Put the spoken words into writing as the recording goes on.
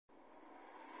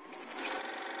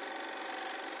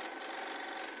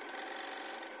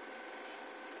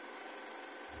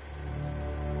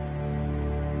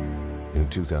In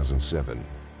 2007,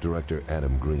 director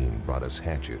Adam Green brought us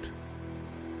Hatchet,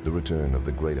 the return of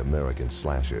the great American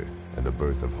slasher and the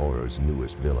birth of horror's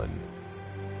newest villain,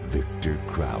 Victor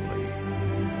Crowley.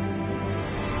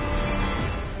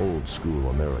 Old school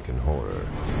American horror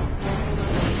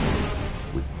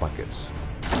with buckets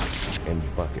and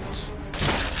buckets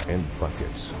and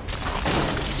buckets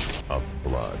of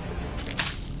blood.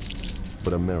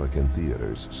 But American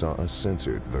theaters saw a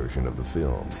censored version of the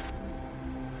film.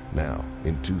 Now,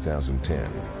 in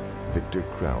 2010, Victor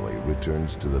Crowley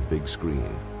returns to the big screen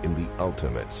in the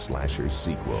ultimate slasher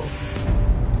sequel,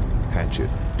 Hatchet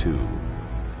II.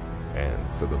 And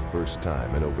for the first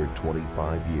time in over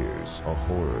 25 years, a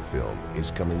horror film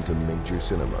is coming to major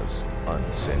cinemas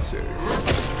uncensored,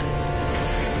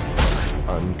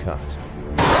 uncut,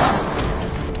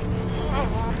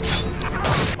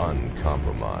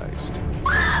 uncompromised.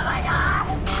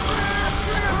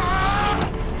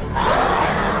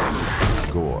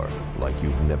 Gore like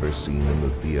you've never seen in the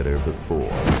theater before.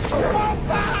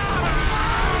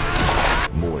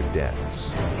 More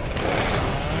deaths.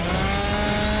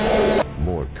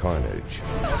 More carnage.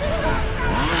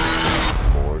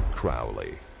 More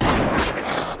Crowley.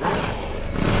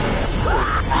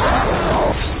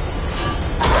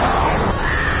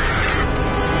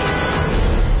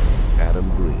 Adam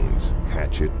Green's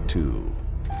Hatchet II.